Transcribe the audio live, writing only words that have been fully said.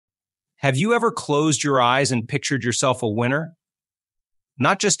Have you ever closed your eyes and pictured yourself a winner?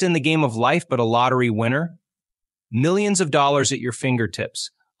 Not just in the game of life, but a lottery winner? Millions of dollars at your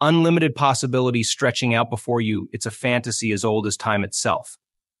fingertips, unlimited possibilities stretching out before you. It's a fantasy as old as time itself.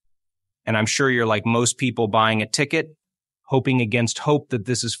 And I'm sure you're like most people buying a ticket, hoping against hope that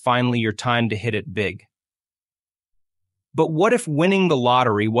this is finally your time to hit it big. But what if winning the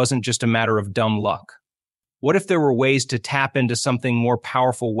lottery wasn't just a matter of dumb luck? What if there were ways to tap into something more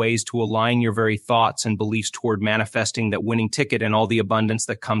powerful, ways to align your very thoughts and beliefs toward manifesting that winning ticket and all the abundance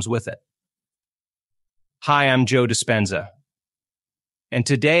that comes with it? Hi, I'm Joe Dispenza. And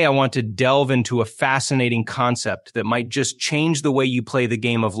today I want to delve into a fascinating concept that might just change the way you play the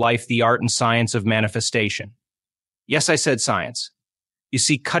game of life, the art and science of manifestation. Yes, I said science. You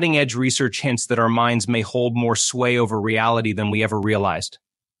see, cutting-edge research hints that our minds may hold more sway over reality than we ever realized.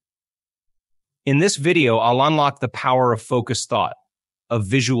 In this video, I'll unlock the power of focused thought, of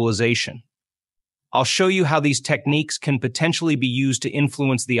visualization. I'll show you how these techniques can potentially be used to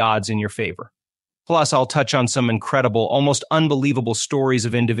influence the odds in your favor. Plus, I'll touch on some incredible, almost unbelievable stories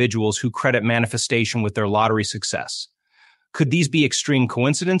of individuals who credit manifestation with their lottery success. Could these be extreme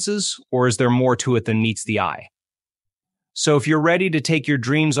coincidences, or is there more to it than meets the eye? So if you're ready to take your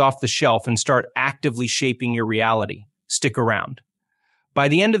dreams off the shelf and start actively shaping your reality, stick around. By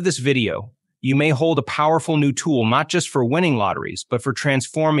the end of this video, you may hold a powerful new tool not just for winning lotteries, but for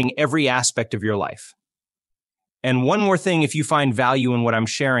transforming every aspect of your life. And one more thing, if you find value in what I'm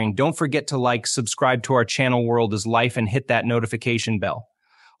sharing, don't forget to like, subscribe to our channel World is Life, and hit that notification bell.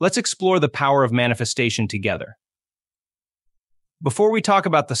 Let's explore the power of manifestation together. Before we talk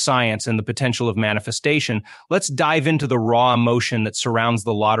about the science and the potential of manifestation, let's dive into the raw emotion that surrounds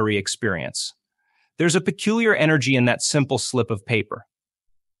the lottery experience. There's a peculiar energy in that simple slip of paper.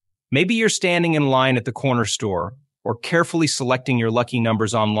 Maybe you're standing in line at the corner store or carefully selecting your lucky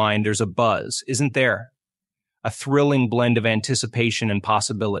numbers online. There's a buzz, isn't there? A thrilling blend of anticipation and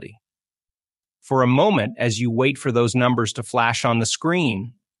possibility. For a moment, as you wait for those numbers to flash on the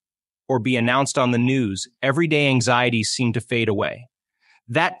screen or be announced on the news, everyday anxieties seem to fade away.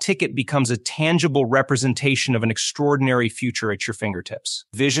 That ticket becomes a tangible representation of an extraordinary future at your fingertips.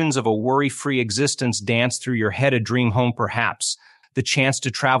 Visions of a worry-free existence dance through your head, a dream home perhaps, the chance to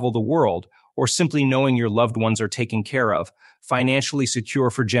travel the world, or simply knowing your loved ones are taken care of, financially secure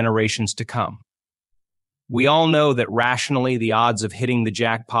for generations to come. We all know that rationally the odds of hitting the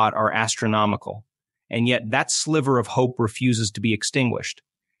jackpot are astronomical, and yet that sliver of hope refuses to be extinguished.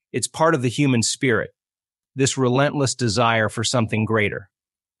 It's part of the human spirit, this relentless desire for something greater.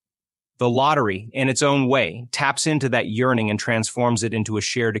 The lottery, in its own way, taps into that yearning and transforms it into a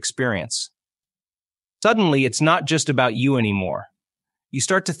shared experience. Suddenly, it's not just about you anymore. You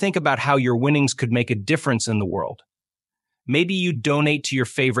start to think about how your winnings could make a difference in the world. Maybe you donate to your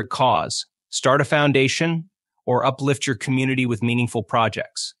favorite cause, start a foundation, or uplift your community with meaningful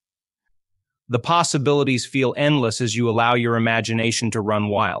projects. The possibilities feel endless as you allow your imagination to run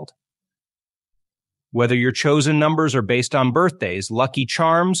wild. Whether your chosen numbers are based on birthdays, lucky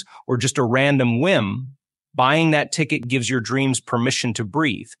charms, or just a random whim, buying that ticket gives your dreams permission to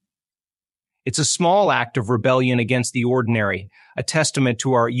breathe. It's a small act of rebellion against the ordinary, a testament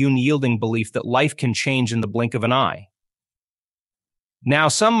to our unyielding belief that life can change in the blink of an eye. Now,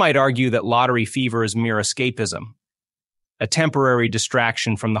 some might argue that lottery fever is mere escapism, a temporary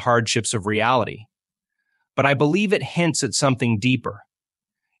distraction from the hardships of reality. But I believe it hints at something deeper.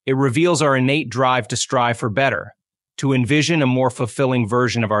 It reveals our innate drive to strive for better, to envision a more fulfilling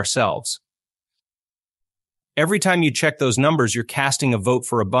version of ourselves. Every time you check those numbers, you're casting a vote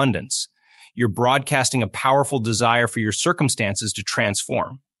for abundance. You're broadcasting a powerful desire for your circumstances to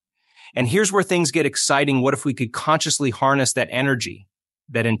transform. And here's where things get exciting. What if we could consciously harness that energy,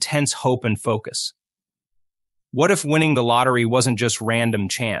 that intense hope and focus? What if winning the lottery wasn't just random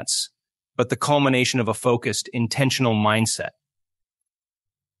chance, but the culmination of a focused, intentional mindset?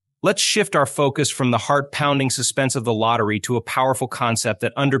 Let's shift our focus from the heart-pounding suspense of the lottery to a powerful concept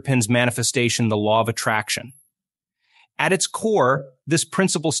that underpins manifestation, the law of attraction. At its core, this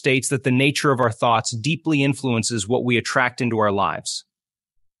principle states that the nature of our thoughts deeply influences what we attract into our lives.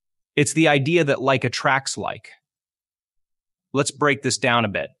 It's the idea that like attracts like. Let's break this down a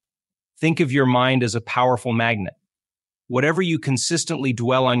bit. Think of your mind as a powerful magnet. Whatever you consistently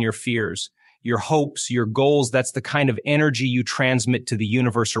dwell on, your fears, your hopes, your goals, that's the kind of energy you transmit to the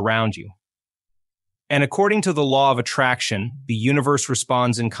universe around you. And according to the law of attraction, the universe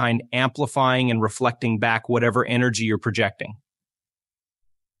responds in kind, amplifying and reflecting back whatever energy you're projecting.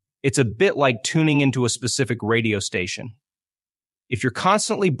 It's a bit like tuning into a specific radio station. If you're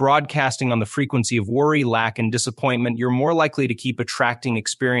constantly broadcasting on the frequency of worry, lack, and disappointment, you're more likely to keep attracting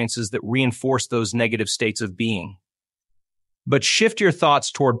experiences that reinforce those negative states of being. But shift your thoughts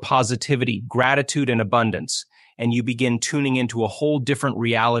toward positivity, gratitude, and abundance, and you begin tuning into a whole different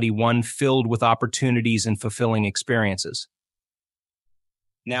reality, one filled with opportunities and fulfilling experiences.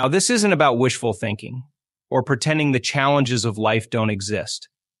 Now, this isn't about wishful thinking or pretending the challenges of life don't exist.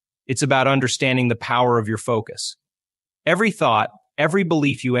 It's about understanding the power of your focus. Every thought, every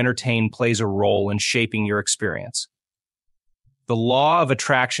belief you entertain plays a role in shaping your experience. The law of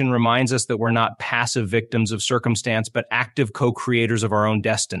attraction reminds us that we're not passive victims of circumstance, but active co-creators of our own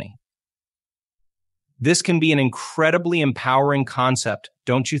destiny. This can be an incredibly empowering concept,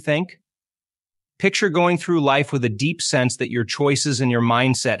 don't you think? Picture going through life with a deep sense that your choices and your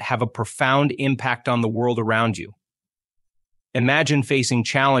mindset have a profound impact on the world around you. Imagine facing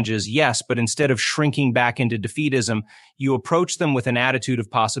challenges, yes, but instead of shrinking back into defeatism, you approach them with an attitude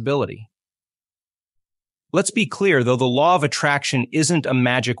of possibility. Let's be clear, though the law of attraction isn't a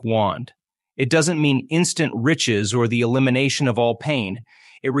magic wand. It doesn't mean instant riches or the elimination of all pain.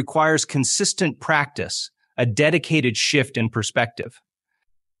 It requires consistent practice, a dedicated shift in perspective.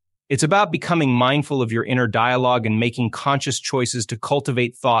 It's about becoming mindful of your inner dialogue and making conscious choices to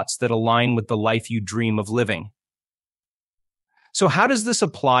cultivate thoughts that align with the life you dream of living. So how does this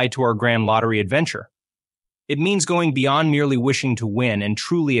apply to our grand lottery adventure? It means going beyond merely wishing to win and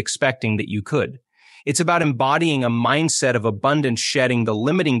truly expecting that you could. It's about embodying a mindset of abundance, shedding the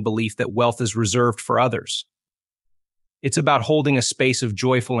limiting belief that wealth is reserved for others. It's about holding a space of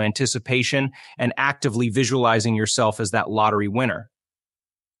joyful anticipation and actively visualizing yourself as that lottery winner.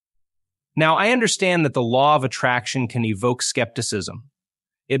 Now, I understand that the law of attraction can evoke skepticism.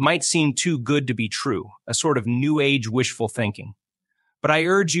 It might seem too good to be true, a sort of new age wishful thinking. But I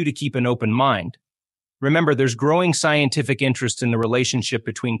urge you to keep an open mind. Remember, there's growing scientific interest in the relationship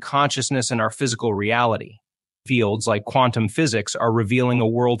between consciousness and our physical reality. Fields like quantum physics are revealing a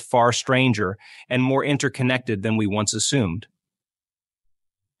world far stranger and more interconnected than we once assumed.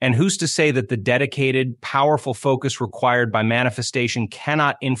 And who's to say that the dedicated, powerful focus required by manifestation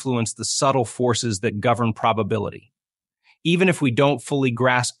cannot influence the subtle forces that govern probability? Even if we don't fully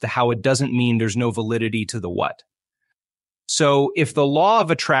grasp the how, it doesn't mean there's no validity to the what. So, if the law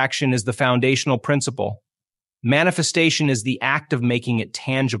of attraction is the foundational principle, manifestation is the act of making it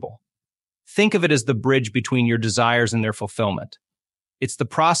tangible. Think of it as the bridge between your desires and their fulfillment. It's the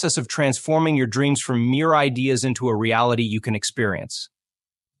process of transforming your dreams from mere ideas into a reality you can experience.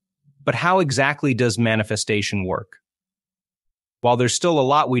 But how exactly does manifestation work? While there's still a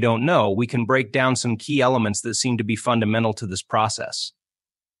lot we don't know, we can break down some key elements that seem to be fundamental to this process.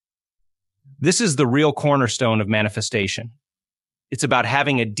 This is the real cornerstone of manifestation. It's about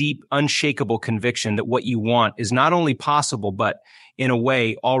having a deep, unshakable conviction that what you want is not only possible, but, in a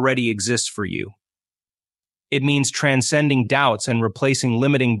way, already exists for you. It means transcending doubts and replacing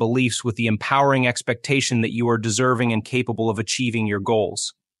limiting beliefs with the empowering expectation that you are deserving and capable of achieving your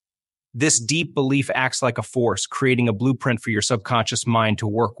goals. This deep belief acts like a force, creating a blueprint for your subconscious mind to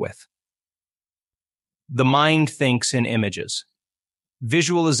work with. The mind thinks in images.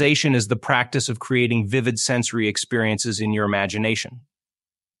 Visualization is the practice of creating vivid sensory experiences in your imagination.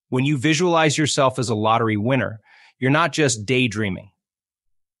 When you visualize yourself as a lottery winner, you're not just daydreaming.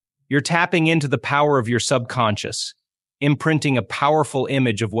 You're tapping into the power of your subconscious, imprinting a powerful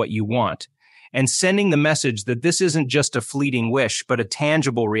image of what you want, and sending the message that this isn't just a fleeting wish, but a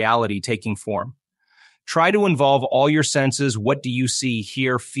tangible reality taking form. Try to involve all your senses. What do you see,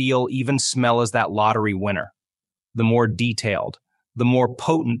 hear, feel, even smell as that lottery winner? The more detailed, the more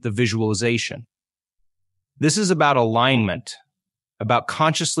potent the visualization. This is about alignment, about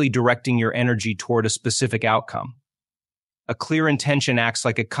consciously directing your energy toward a specific outcome. A clear intention acts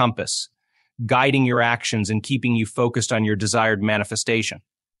like a compass, guiding your actions and keeping you focused on your desired manifestation.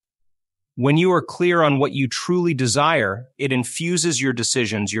 When you are clear on what you truly desire, it infuses your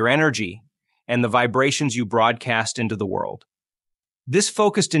decisions, your energy, and the vibrations you broadcast into the world. This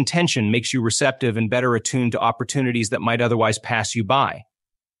focused intention makes you receptive and better attuned to opportunities that might otherwise pass you by.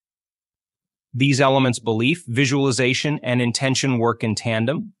 These elements, belief, visualization, and intention, work in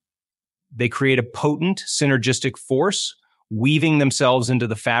tandem. They create a potent, synergistic force, weaving themselves into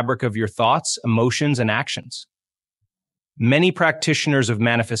the fabric of your thoughts, emotions, and actions. Many practitioners of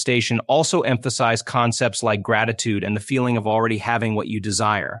manifestation also emphasize concepts like gratitude and the feeling of already having what you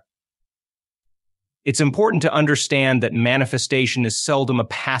desire. It's important to understand that manifestation is seldom a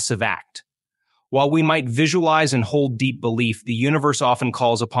passive act. While we might visualize and hold deep belief, the universe often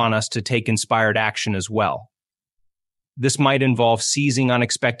calls upon us to take inspired action as well. This might involve seizing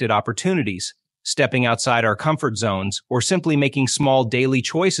unexpected opportunities, stepping outside our comfort zones, or simply making small daily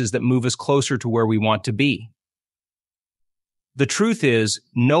choices that move us closer to where we want to be. The truth is,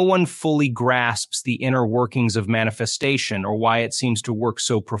 no one fully grasps the inner workings of manifestation or why it seems to work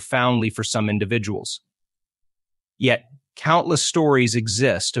so profoundly for some individuals. Yet, countless stories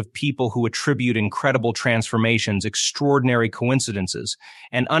exist of people who attribute incredible transformations, extraordinary coincidences,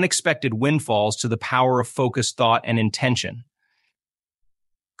 and unexpected windfalls to the power of focused thought and intention.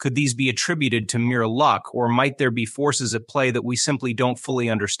 Could these be attributed to mere luck, or might there be forces at play that we simply don't fully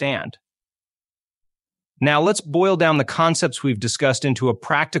understand? Now, let's boil down the concepts we've discussed into a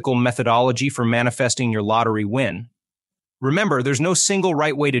practical methodology for manifesting your lottery win. Remember, there's no single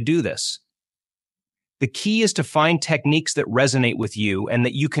right way to do this. The key is to find techniques that resonate with you and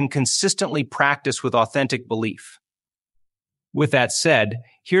that you can consistently practice with authentic belief. With that said,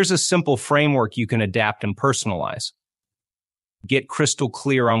 here's a simple framework you can adapt and personalize. Get crystal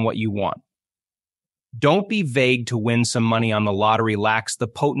clear on what you want. Don't be vague. To win some money on the lottery lacks the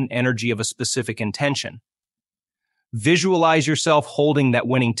potent energy of a specific intention. Visualize yourself holding that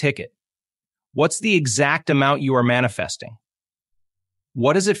winning ticket. What's the exact amount you are manifesting?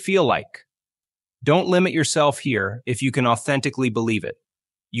 What does it feel like? Don't limit yourself here if you can authentically believe it.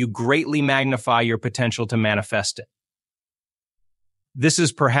 You greatly magnify your potential to manifest it. This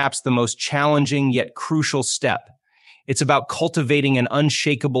is perhaps the most challenging yet crucial step. It's about cultivating an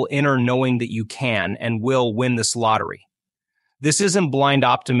unshakable inner knowing that you can and will win this lottery. This isn't blind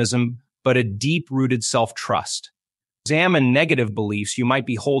optimism, but a deep-rooted self-trust. Examine negative beliefs you might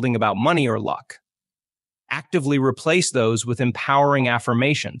be holding about money or luck. Actively replace those with empowering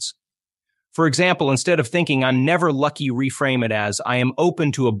affirmations. For example, instead of thinking, "I'm never lucky," reframe it as, "I am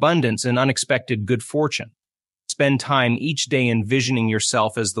open to abundance and unexpected good fortune." Spend time each day envisioning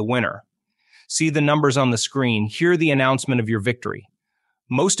yourself as the winner. See the numbers on the screen, hear the announcement of your victory.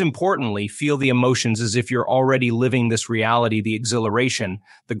 Most importantly, feel the emotions as if you're already living this reality, the exhilaration,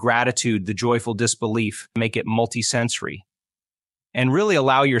 the gratitude, the joyful disbelief. Make it multisensory. And really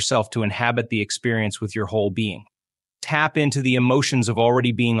allow yourself to inhabit the experience with your whole being. Tap into the emotions of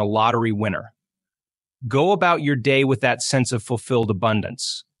already being a lottery winner. Go about your day with that sense of fulfilled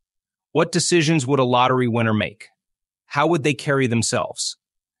abundance. What decisions would a lottery winner make? How would they carry themselves?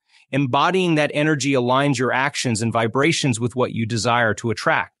 Embodying that energy aligns your actions and vibrations with what you desire to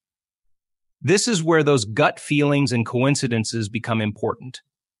attract. This is where those gut feelings and coincidences become important.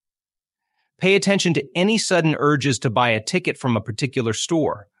 Pay attention to any sudden urges to buy a ticket from a particular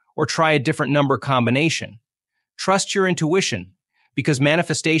store or try a different number combination. Trust your intuition, because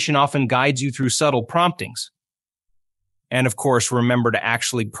manifestation often guides you through subtle promptings. And of course, remember to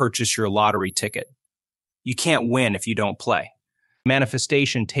actually purchase your lottery ticket. You can't win if you don't play.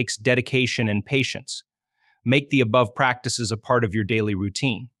 Manifestation takes dedication and patience. Make the above practices a part of your daily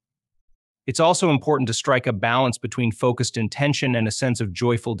routine. It's also important to strike a balance between focused intention and a sense of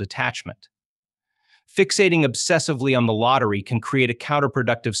joyful detachment. Fixating obsessively on the lottery can create a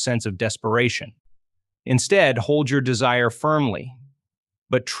counterproductive sense of desperation. Instead, hold your desire firmly,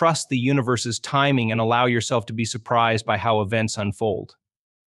 but trust the universe's timing and allow yourself to be surprised by how events unfold.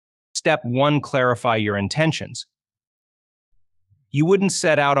 Step 1. Clarify your intentions. You wouldn't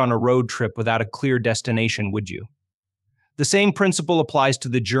set out on a road trip without a clear destination, would you? The same principle applies to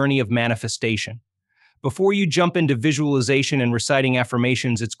the journey of manifestation. Before you jump into visualization and reciting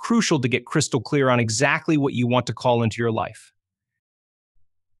affirmations, it's crucial to get crystal clear on exactly what you want to call into your life.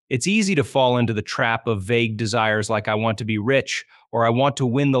 It's easy to fall into the trap of vague desires like "I want to be rich" or "I want to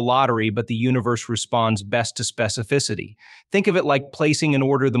win the lottery," but the universe responds best to specificity. Think of it like placing an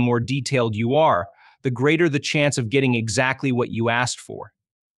order. The more detailed you are, the greater the chance of getting exactly what you asked for.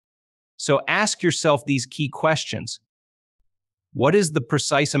 So ask yourself these key questions. What is the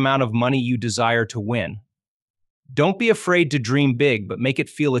precise amount of money you desire to win? Don't be afraid to dream big, but make it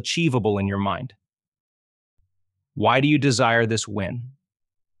feel achievable in your mind. Why do you desire this win?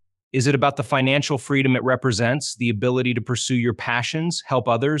 Is it about the financial freedom it represents, the ability to pursue your passions, help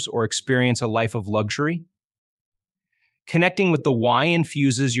others, or experience a life of luxury? Connecting with the why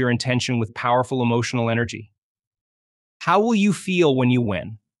infuses your intention with powerful emotional energy. How will you feel when you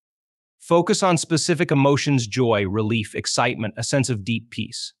win? Focus on specific emotions: joy, relief, excitement, a sense of deep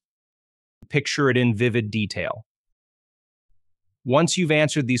peace. Picture it in vivid detail. Once you've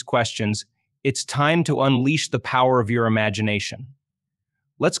answered these questions, it's time to unleash the power of your imagination.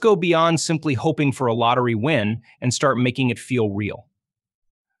 Let's go beyond simply hoping for a lottery win and start making it feel real.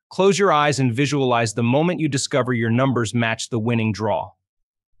 Close your eyes and visualize the moment you discover your numbers match the winning draw.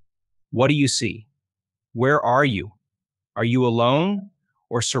 What do you see? Where are you? Are you alone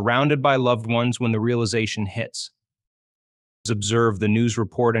or surrounded by loved ones when the realization hits? Observe the news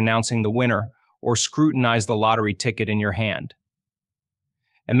report announcing the winner, or scrutinize the lottery ticket in your hand.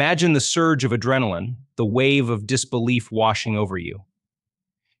 Imagine the surge of adrenaline, the wave of disbelief washing over you.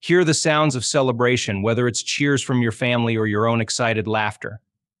 Hear the sounds of celebration, whether it's cheers from your family or your own excited laughter.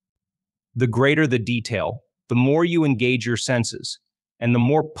 The greater the detail, the more you engage your senses, and the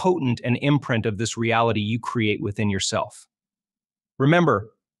more potent an imprint of this reality you create within yourself.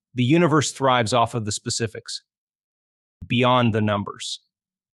 Remember, the universe thrives off of the specifics, beyond the numbers.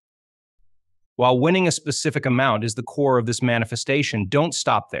 While winning a specific amount is the core of this manifestation, don't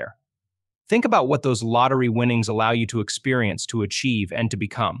stop there. Think about what those lottery winnings allow you to experience, to achieve, and to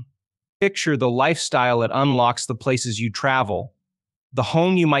become. Picture the lifestyle that unlocks the places you travel, the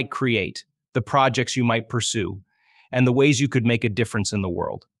home you might create, the projects you might pursue, and the ways you could make a difference in the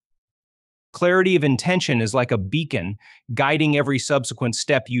world. Clarity of intention is like a beacon guiding every subsequent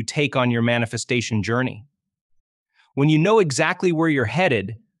step you take on your manifestation journey. When you know exactly where you're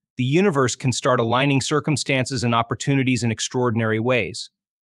headed, the universe can start aligning circumstances and opportunities in extraordinary ways.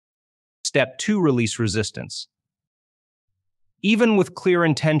 Step 2. Release resistance. Even with clear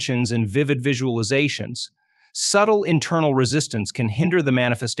intentions and vivid visualizations, subtle internal resistance can hinder the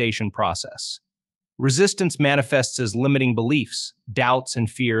manifestation process. Resistance manifests as limiting beliefs, doubts, and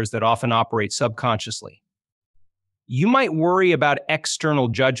fears that often operate subconsciously. You might worry about external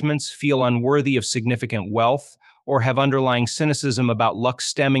judgments, feel unworthy of significant wealth, or have underlying cynicism about luck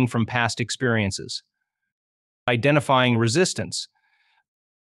stemming from past experiences. Identifying resistance.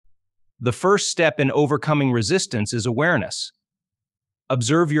 The first step in overcoming resistance is awareness.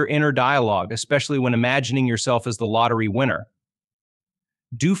 Observe your inner dialogue, especially when imagining yourself as the lottery winner.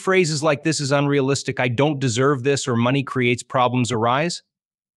 Do phrases like "this is unrealistic," "I don't deserve this," or "money creates problems" arise?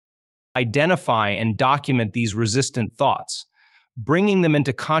 Identify and document these resistant thoughts. Bringing them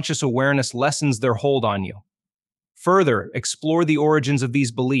into conscious awareness lessens their hold on you. Further, explore the origins of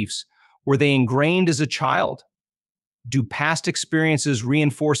these beliefs. Were they ingrained as a child? Do past experiences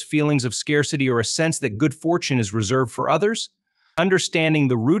reinforce feelings of scarcity or a sense that good fortune is reserved for others? Understanding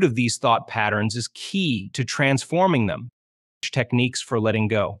the root of these thought patterns is key to transforming them. Techniques for letting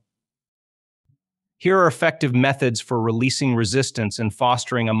go. Here are effective methods for releasing resistance and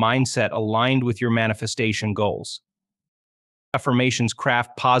fostering a mindset aligned with your manifestation goals. Affirmations.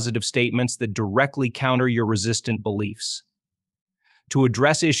 Craft positive statements that directly counter your resistant beliefs. To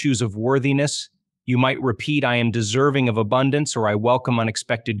address issues of worthiness, you might repeat, "I am deserving of abundance," or "I welcome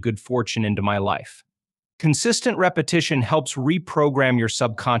unexpected good fortune into my life." Consistent repetition helps reprogram your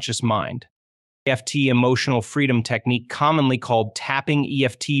subconscious mind. EFT emotional freedom technique, commonly called tapping.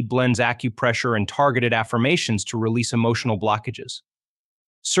 EFT blends acupressure and targeted affirmations to release emotional blockages.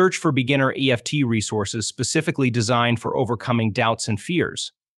 Search for beginner EFT resources specifically designed for overcoming doubts and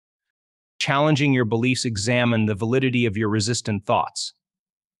fears. Challenging your beliefs. Examine the validity of your resistant thoughts.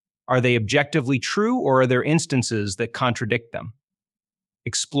 Are they objectively true, or are there instances that contradict them?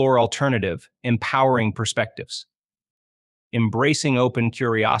 Explore alternative, empowering perspectives. Embracing open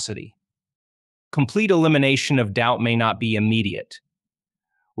curiosity. Complete elimination of doubt may not be immediate.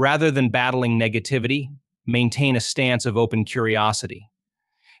 Rather than battling negativity, maintain a stance of open curiosity.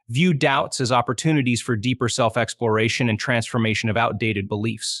 View doubts as opportunities for deeper self-exploration and transformation of outdated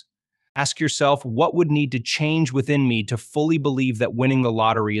beliefs. Ask yourself, what would need to change within me to fully believe that winning the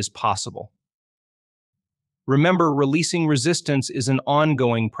lottery is possible? Remember, releasing resistance is an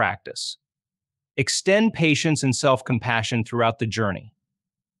ongoing practice. Extend patience and self-compassion throughout the journey.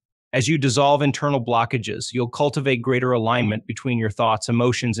 As you dissolve internal blockages, you'll cultivate greater alignment between your thoughts,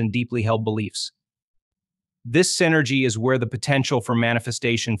 emotions, and deeply held beliefs. This synergy is where the potential for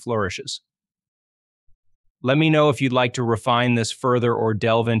manifestation flourishes. Let me know if you'd like to refine this further or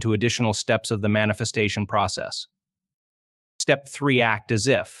delve into additional steps of the manifestation process. Step 3. Act as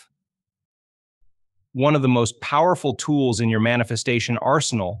if. One of the most powerful tools in your manifestation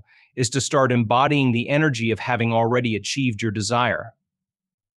arsenal is to start embodying the energy of having already achieved your desire.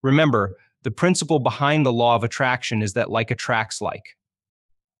 Remember, the principle behind the law of attraction is that like attracts like.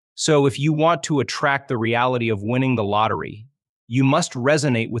 So if you want to attract the reality of winning the lottery, you must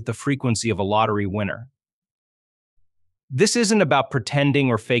resonate with the frequency of a lottery winner. This isn't about pretending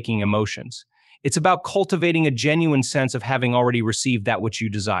or faking emotions. It's about cultivating a genuine sense of having already received that which you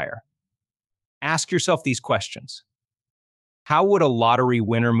desire. Ask yourself these questions. How would a lottery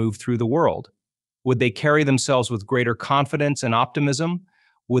winner move through the world? Would they carry themselves with greater confidence and optimism?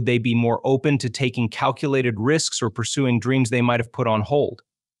 Would they be more open to taking calculated risks or pursuing dreams they might have put on hold?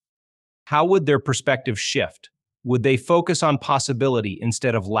 How would their perspective shift? Would they focus on possibility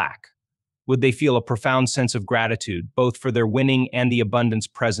instead of lack? Would they feel a profound sense of gratitude, both for their winning and the abundance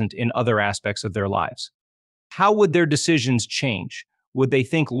present in other aspects of their lives? How would their decisions change? Would they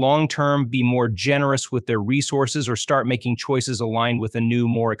think long-term, be more generous with their resources, or start making choices aligned with a new,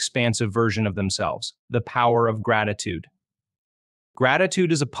 more expansive version of themselves? The power of gratitude.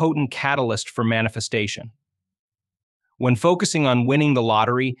 Gratitude is a potent catalyst for manifestation. When focusing on winning the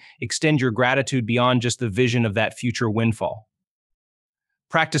lottery, extend your gratitude beyond just the vision of that future windfall.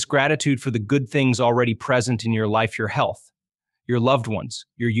 Practice gratitude for the good things already present in your life, your health, your loved ones,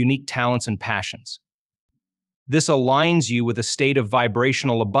 your unique talents and passions. This aligns you with a state of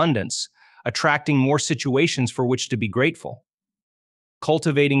vibrational abundance, attracting more situations for which to be grateful.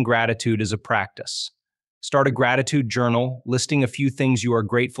 Cultivating gratitude is a practice. Start a gratitude journal, listing a few things you are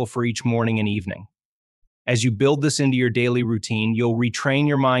grateful for each morning and evening. As you build this into your daily routine, you'll retrain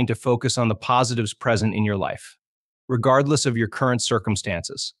your mind to focus on the positives present in your life, regardless of your current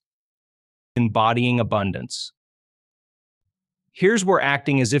circumstances. Embodying abundance. Here's where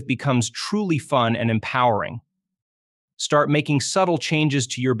acting as if becomes truly fun and empowering. Start making subtle changes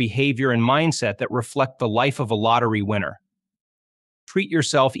to your behavior and mindset that reflect the life of a lottery winner. Treat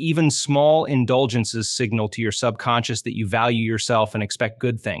yourself. Even small indulgences signal to your subconscious that you value yourself and expect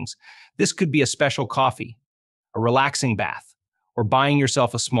good things. This could be a special coffee, a relaxing bath, or buying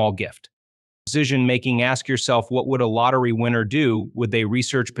yourself a small gift. Decision-making, ask yourself, what would a lottery winner do? Would they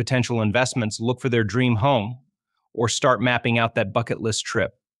research potential investments, look for their dream home, or start mapping out that bucket list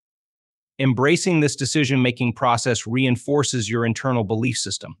trip? Embracing this decision-making process reinforces your internal belief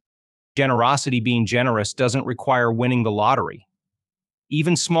system. Generosity, being generous, doesn't require winning the lottery.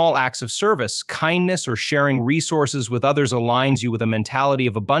 Even small acts of service, kindness, or sharing resources with others aligns you with a mentality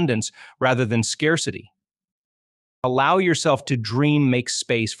of abundance rather than scarcity. Allow yourself to dream, make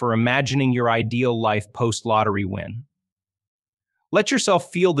space for imagining your ideal life post-lottery win. Let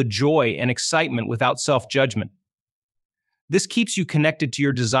yourself feel the joy and excitement without self-judgment. This keeps you connected to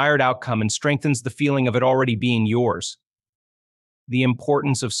your desired outcome and strengthens the feeling of it already being yours. The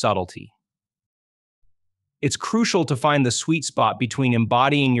importance of subtlety. It's crucial to find the sweet spot between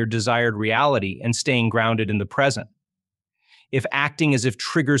embodying your desired reality and staying grounded in the present. If acting as if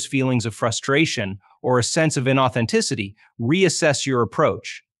triggers feelings of frustration or a sense of inauthenticity, reassess your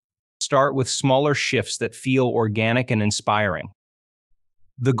approach. Start with smaller shifts that feel organic and inspiring.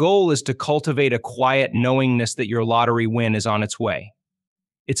 The goal is to cultivate a quiet knowingness that your lottery win is on its way.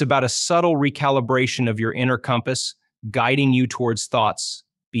 It's about a subtle recalibration of your inner compass, guiding you towards thoughts,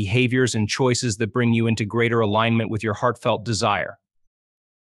 behaviors, and choices that bring you into greater alignment with your heartfelt desire.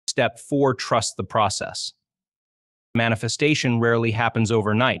 Step 4. Trust the process. Manifestation rarely happens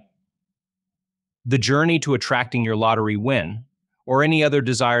overnight. The journey to attracting your lottery win, or any other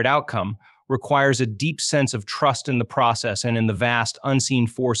desired outcome, requires a deep sense of trust in the process and in the vast, unseen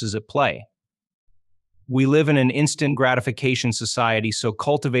forces at play. We live in an instant gratification society, so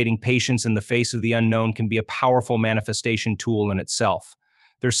cultivating patience in the face of the unknown can be a powerful manifestation tool in itself.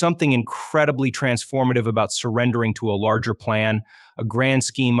 There's something incredibly transformative about surrendering to a larger plan, a grand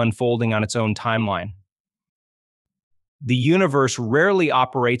scheme unfolding on its own timeline. The universe rarely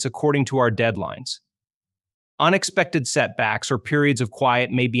operates according to our deadlines. Unexpected setbacks or periods of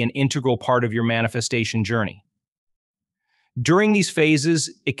quiet may be an integral part of your manifestation journey. During these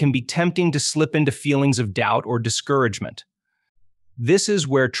phases, it can be tempting to slip into feelings of doubt or discouragement. This is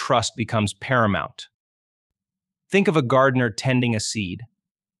where trust becomes paramount. Think of a gardener tending a seed.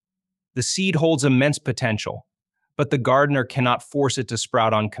 The seed holds immense potential, but the gardener cannot force it to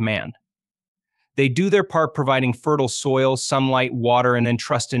sprout on command. They do their part, providing fertile soil, sunlight, water, and then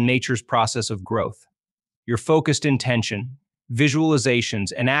trust in nature's process of growth. Your focused intention,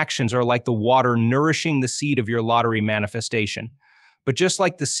 visualizations, and actions are like the water nourishing the seed of your lottery manifestation. But just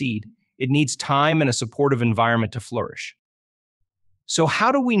like the seed, it needs time and a supportive environment to flourish. So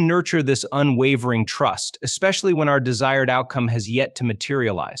how do we nurture this unwavering trust, especially when our desired outcome has yet to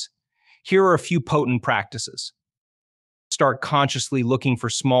materialize? Here are a few potent practices. Start consciously looking for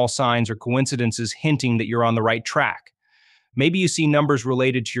small signs or coincidences hinting that you're on the right track. Maybe you see numbers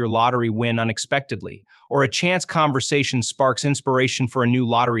related to your lottery win unexpectedly, or a chance conversation sparks inspiration for a new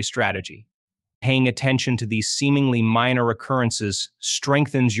lottery strategy. Paying attention to these seemingly minor occurrences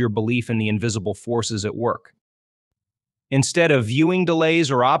strengthens your belief in the invisible forces at work. Instead of viewing delays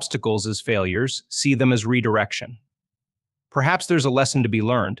or obstacles as failures, see them as redirection. Perhaps there's a lesson to be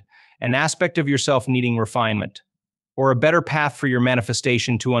learned, an aspect of yourself needing refinement, or a better path for your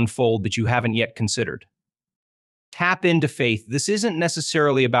manifestation to unfold that you haven't yet considered. Tap into faith. This isn't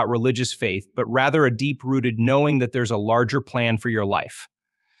necessarily about religious faith, but rather a deep-rooted knowing that there's a larger plan for your life.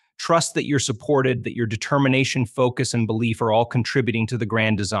 Trust that you're supported, that your determination, focus, and belief are all contributing to the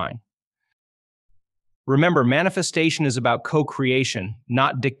grand design. Remember, manifestation is about co-creation,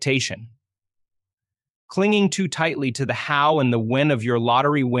 not dictation. Clinging too tightly to the how and the when of your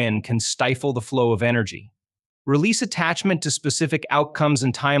lottery win can stifle the flow of energy. Release attachment to specific outcomes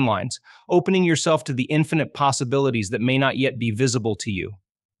and timelines, opening yourself to the infinite possibilities that may not yet be visible to you.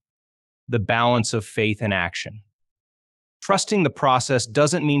 The balance of faith and action. Trusting the process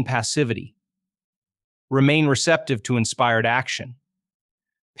doesn't mean passivity. Remain receptive to inspired action.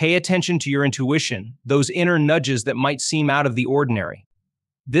 Pay attention to your intuition, those inner nudges that might seem out of the ordinary.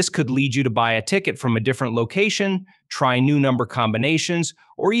 This could lead you to buy a ticket from a different location, try new number combinations,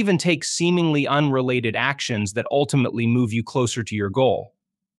 or even take seemingly unrelated actions that ultimately move you closer to your goal.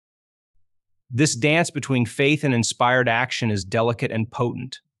 This dance between faith and inspired action is delicate and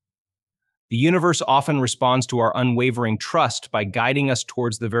potent. The universe often responds to our unwavering trust by guiding us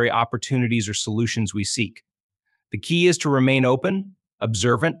towards the very opportunities or solutions we seek. The key is to remain open,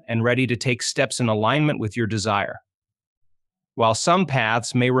 observant, and ready to take steps in alignment with your desire. While some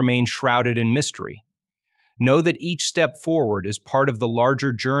paths may remain shrouded in mystery, know that each step forward is part of the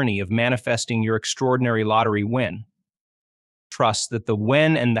larger journey of manifesting your extraordinary lottery win. Trust that the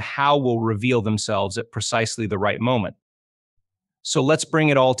when and the how will reveal themselves at precisely the right moment. So let's bring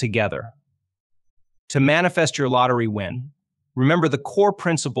it all together. To manifest your lottery win, remember the core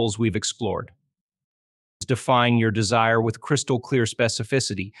principles we've explored. Define your desire with crystal clear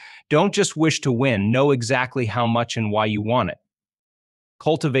specificity. Don't just wish to win, know exactly how much and why you want it.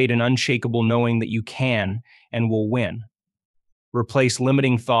 Cultivate an unshakable knowing that you can and will win. Replace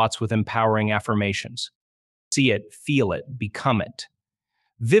limiting thoughts with empowering affirmations. See it, feel it, become it.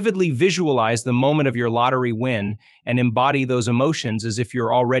 Vividly visualize the moment of your lottery win and embody those emotions as if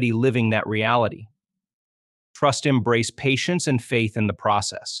you're already living that reality. Trust, embrace patience and faith in the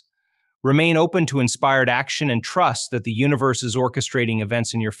process. Remain open to inspired action and trust that the universe is orchestrating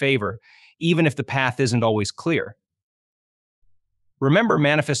events in your favor, even if the path isn't always clear. Remember,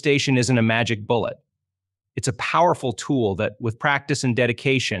 manifestation isn't a magic bullet. It's a powerful tool that, with practice and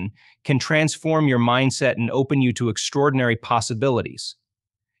dedication, can transform your mindset and open you to extraordinary possibilities.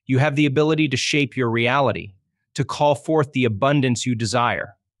 You have the ability to shape your reality, to call forth the abundance you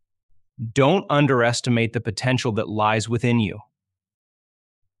desire. Don't underestimate the potential that lies within you.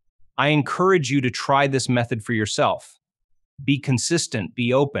 I encourage you to try this method for yourself. Be consistent,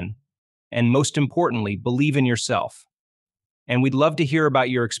 be open, and most importantly, believe in yourself. And we'd love to hear about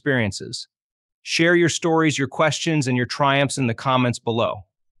your experiences. Share your stories, your questions, and your triumphs in the comments below.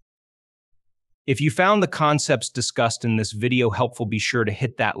 If you found the concepts discussed in this video helpful, be sure to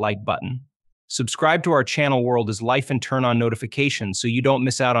hit that like button. Subscribe to our channel World is Life and turn on notifications so you don't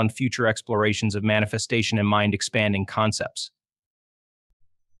miss out on future explorations of manifestation and mind-expanding concepts.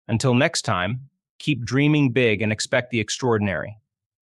 Until next time, keep dreaming big and expect the extraordinary.